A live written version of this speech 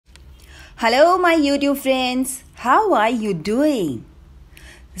Hello my YouTube friends, how are you doing?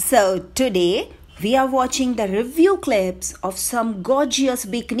 So today we are watching the review clips of some gorgeous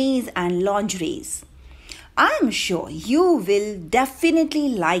bikinis and lingeries. I am sure you will definitely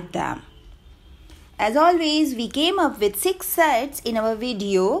like them. As always, we came up with 6 sets in our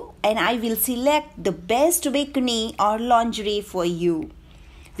video and I will select the best bikini or lingerie for you,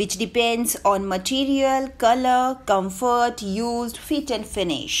 which depends on material, color, comfort, used, fit and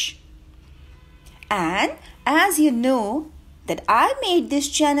finish. And as you know that I made this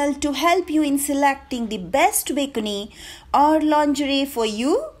channel to help you in selecting the best bikini or lingerie for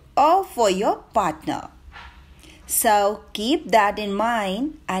you or for your partner. So keep that in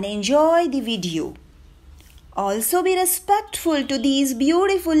mind and enjoy the video. Also be respectful to these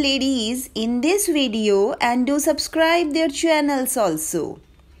beautiful ladies in this video and do subscribe their channels also.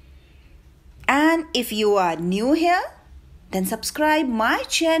 And if you are new here, then subscribe my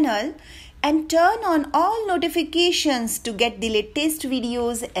channel and turn on all notifications to get the latest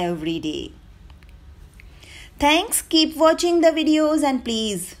videos every day. Thanks, keep watching the videos and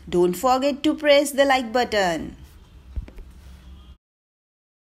please don't forget to press the like button.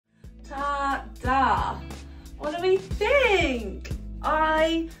 Ta-da! What do we think?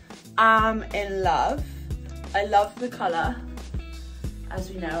 I am in love. I love the colour.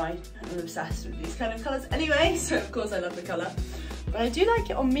 As we know, I'm obsessed with these kind of colours anyway, so of course I love the colour. But I do like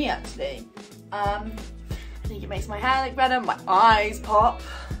it on me actually. I think it makes my hair look better, my eyes pop.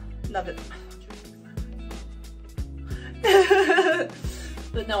 Love it.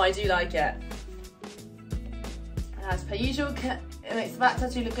 But no, I do like it. And as per usual, it makes the back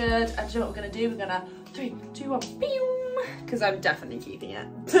tattoo look good. And do you know what we're gonna do? We're gonna 3, 2, 1, boom! Because I'm definitely keeping it.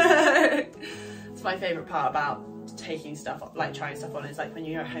 It's my favourite part about taking stuff off, like trying stuff on, is like when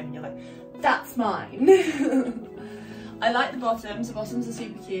you're at home and you're like, that's mine. I like the bottoms are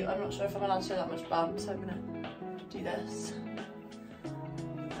super cute. I'm not sure if I'm allowed to show that much bum, so I'm gonna do this.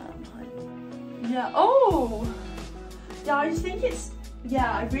 Yeah, oh! Yeah, I just think it's,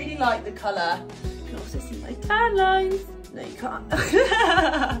 yeah, I really like the colour. You can also see my tan lines. No, you can't.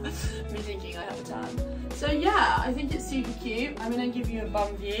 Me thinking I have a tan. So yeah, I think it's super cute. I'm gonna give you a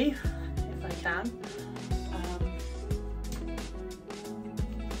bum view, if I can.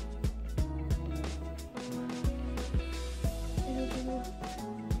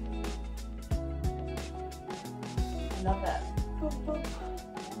 I love it.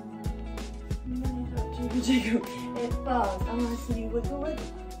 Jiggle. It bars. I want to see you wiggle wiggle.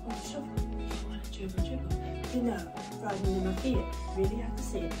 Oh, shuffle. I want to jiggle jiggle. You know, riding in my feet. Really have to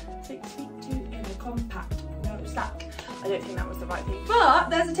see it. 6 feet 2 in a compact. No slack. I don't think that was the right thing. But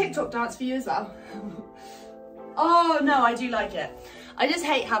there's a TikTok dance for you as well. Oh no, I do like it. I just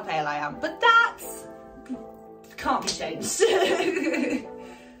hate how pale I am. But that's can't be changed.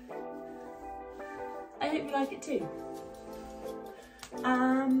 I hope you like it too.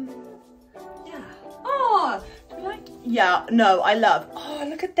 Yeah. Oh, do you like? Yeah, no, I love. Oh,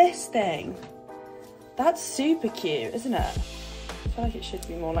 look at this thing. That's super cute, isn't it? I feel like it should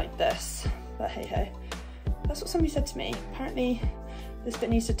be more like this, but hey ho. That's what somebody said to me. Apparently, this bit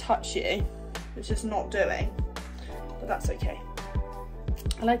needs to touch you, which it's not doing, but that's okay.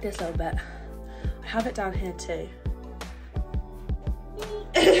 I like this little bit. I have it down here too.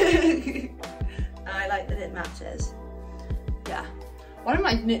 I like that it matches. Yeah. One of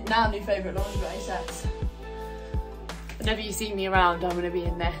my now new favourite lingerie sets. Whenever you see me around, I'm going to be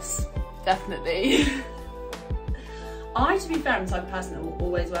in this. Definitely. To be fair, I'm the type of person that will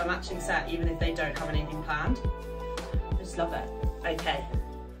always wear a matching set even if they don't have anything planned. I just love it. Okay.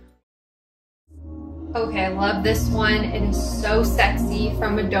 Okay, I love this one. It is so sexy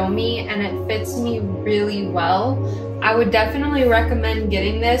from Adomi and it fits me really well. I would definitely recommend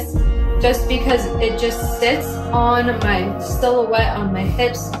getting this just because it just sits on my silhouette on my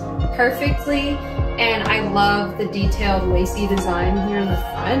hips perfectly, and I love the detailed lacy design here in the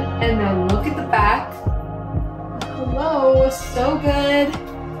front. And then look at the back. Hello, so good.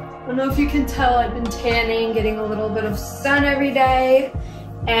 I don't know if you can tell, I've been tanning, getting a little bit of sun every day,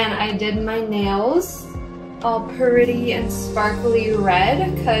 and I did my nails all pretty and sparkly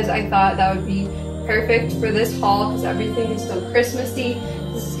red because I thought that would be perfect for this haul because everything is so Christmassy.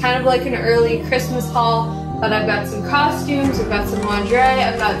 This is kind of like an early Christmas haul, but I've got some costumes, I've got some lingerie,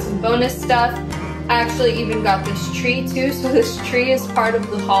 I've got some bonus stuff. I actually even got this tree too, so this tree is part of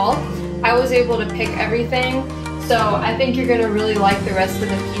the haul. I was able to pick everything, so I think you're gonna really like the rest of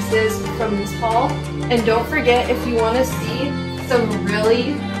the pieces from this haul. And don't forget, if you wanna see some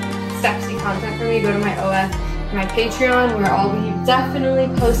really sexy content from me, go to my OF, my Patreon, where I'll be definitely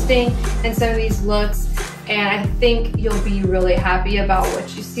posting and some of these looks and I think you'll be really happy about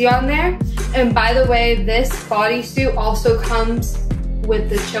what you see on there. And by the way, this bodysuit also comes with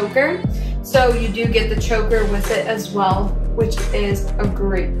the choker. So you do get the choker with it as well, which is a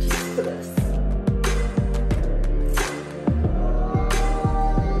great piece to this.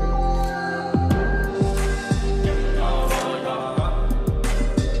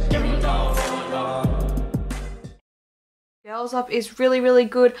 Girls Up is really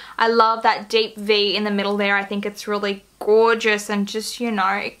good. I love that deep V in the middle there. I think it's really gorgeous and just, you know,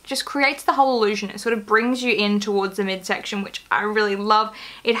 it just creates the whole illusion. It sort of brings you in towards the midsection, which I really love.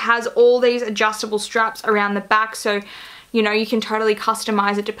 It has all these adjustable straps around the back, so you know, you can totally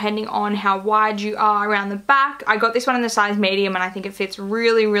customize it depending on how wide you are around the back. I got this one in the size medium and I think it fits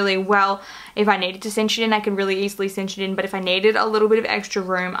really well. If I needed to cinch it in, I could really easily cinch it in, but if I needed a little bit of extra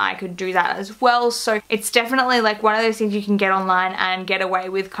room, I could do that as well. So it's definitely like one of those things you can get online and get away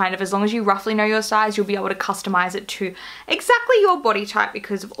with, kind of, as long as you roughly know your size, you'll be able to customize it to exactly your body type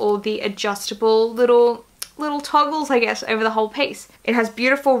because of all the adjustable little toggles, I guess, over the whole piece. It has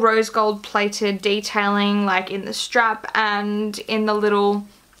beautiful rose gold plated detailing like in the strap and in the little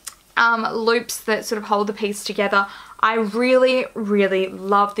loops that sort of hold the piece together. I really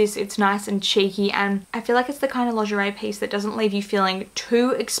love this. It's nice and cheeky, and I feel like it's the kind of lingerie piece that doesn't leave you feeling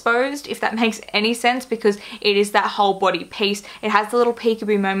too exposed, if that makes any sense, because it is that whole body piece. It has the little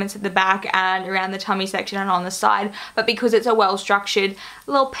peekaboo moments at the back and around the tummy section and on the side, but because it's a well structured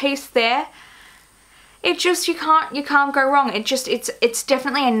little piece there, it just, you can't go wrong. It's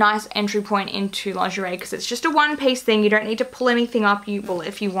definitely a nice entry point into lingerie because it's just a one piece thing. You don't need to pull anything up. Well,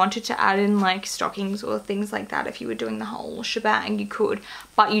 if you wanted to add in like stockings or things like that, if you were doing the whole shebang, you could,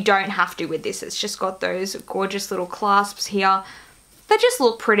 but you don't have to with this. It's just got those gorgeous little clasps here. They just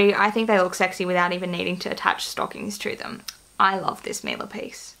look pretty. I think they look sexy without even needing to attach stockings to them. I love this Mila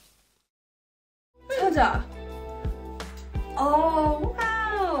piece. Ta-da! Oh,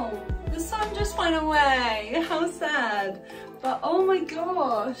 wow! The sun just went away. How sad. But oh my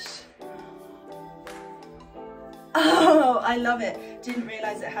gosh. Oh, I love it. Didn't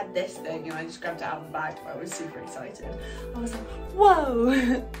realise it had this thing and I just grabbed it out of the bag. I was super excited. I was like,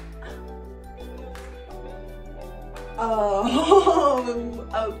 whoa. Oh,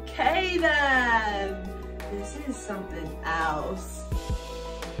 okay then. This is something else.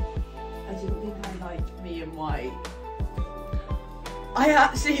 I didn't think I liked me in white. I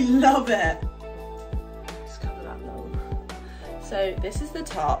actually love it. Just cover that little. So this is the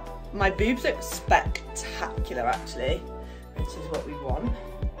top. My boobs look spectacular actually, which is what we want.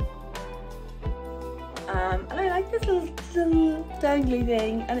 And I like this little dangly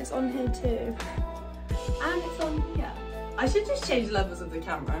thing, and it's on here too. And it's on here. I should just change levels of the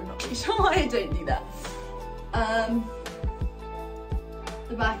camera. I'm not really sure why I don't do that.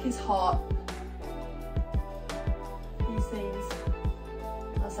 The back is hot. These things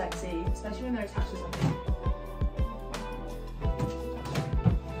are sexy, especially when they're attached to something.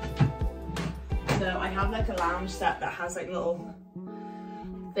 So I have like a lounge set that has like little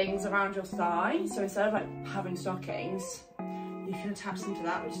things around your thigh. So instead of like having stockings, you can attach them to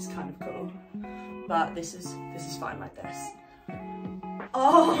that, which is kind of cool. But this is fine like this.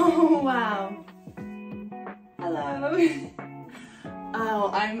 Oh wow! Hello.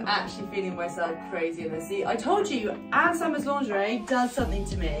 Oh, I'm actually feeling myself crazy in this. See, I told you, Ann Summers lingerie does something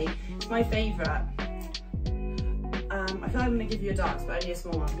to me. It's my favourite. I feel like I'm gonna give you a dance, but only a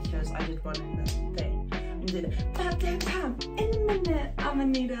small one because I did one in the thing. I'm gonna do the in a minute. I'm gonna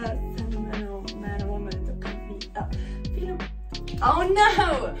need a sentimental man or woman to come me up. Oh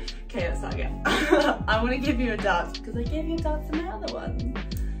no! Okay, let's start again. I want to give you a dance because I gave you a dance in my other one.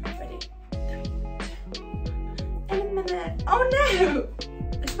 Ready? 3, 2. In a minute. Oh no!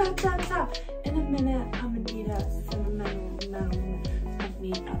 It's about dance. In a minute, I'm gonna need a sentimental man or woman to come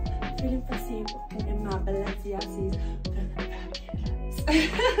me up. Feeling fussy, walking in my Balenciagas.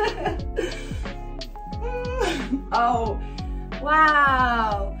 Oh,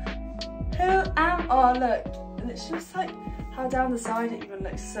 wow! Who am I? Look, and it's just like how down the side it even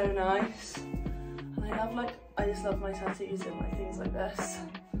looks so nice. And I just love my tattoos and like things like this.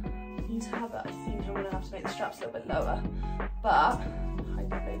 I need to have it. I think I'm gonna have to make the straps a little bit lower, but hide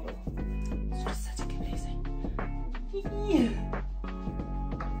that label. It's just aesthetically amazing.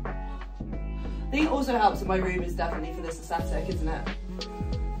 I think it also helps that my room is definitely for this aesthetic, isn't it?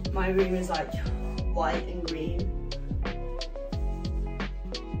 My room is like white and green.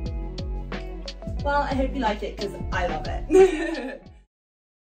 Well, I hope you like it because I love it.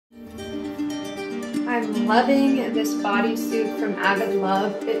 I'm loving this bodysuit from Avid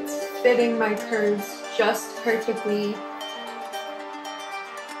Love. It's fitting my curves just perfectly.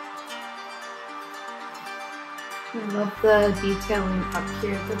 I love the detailing up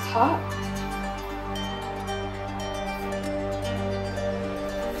here at the top.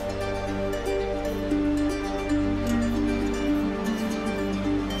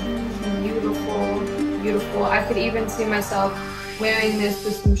 Beautiful, beautiful. I could even see myself wearing this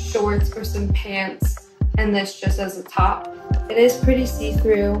with some shorts or some pants and this just as a top. It is pretty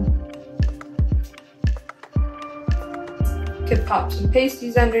see-through. Could pop some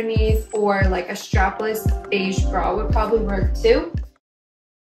pasties underneath, or like a strapless beige bra would probably work too.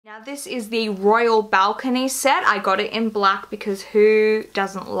 Now this is the Royal Balcony set. I got it in black because who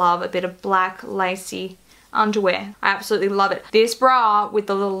doesn't love a bit of black lacy underwear? I absolutely love it. This bra with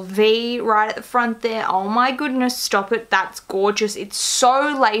the little V right at the front there, oh my goodness, stop it, that's gorgeous. It's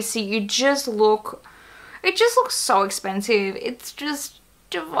so lacy, it just looks so expensive. It's just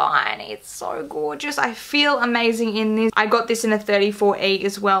divine. It's so gorgeous. I feel amazing in this. I got this in a 34E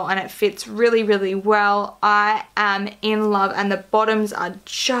as well, and it fits really, really well. I am in love, and the bottoms are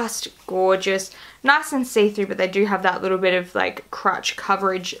just gorgeous. Nice and see-through, but they do have that little bit of like crotch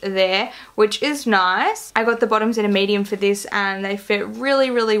coverage there, which is nice. I got the bottoms in a medium for this, and they fit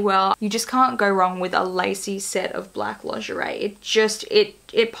really, really well. You just can't go wrong with a lacy set of black lingerie.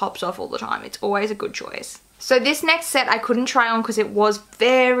 It pops off all the time. It's always a good choice. So this next set I couldn't try on because it was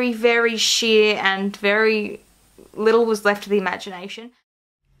very, very sheer and very little was left to the imagination.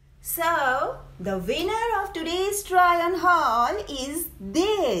 So, the winner of today's try on haul is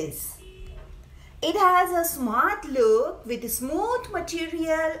this. It has a smart look with smooth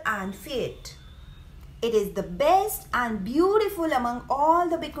material and fit. It is the best and beautiful among all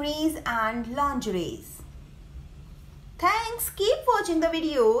the bikinis and lingeries. Thanks, keep watching the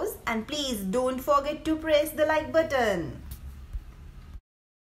videos and please don't forget to press the like button.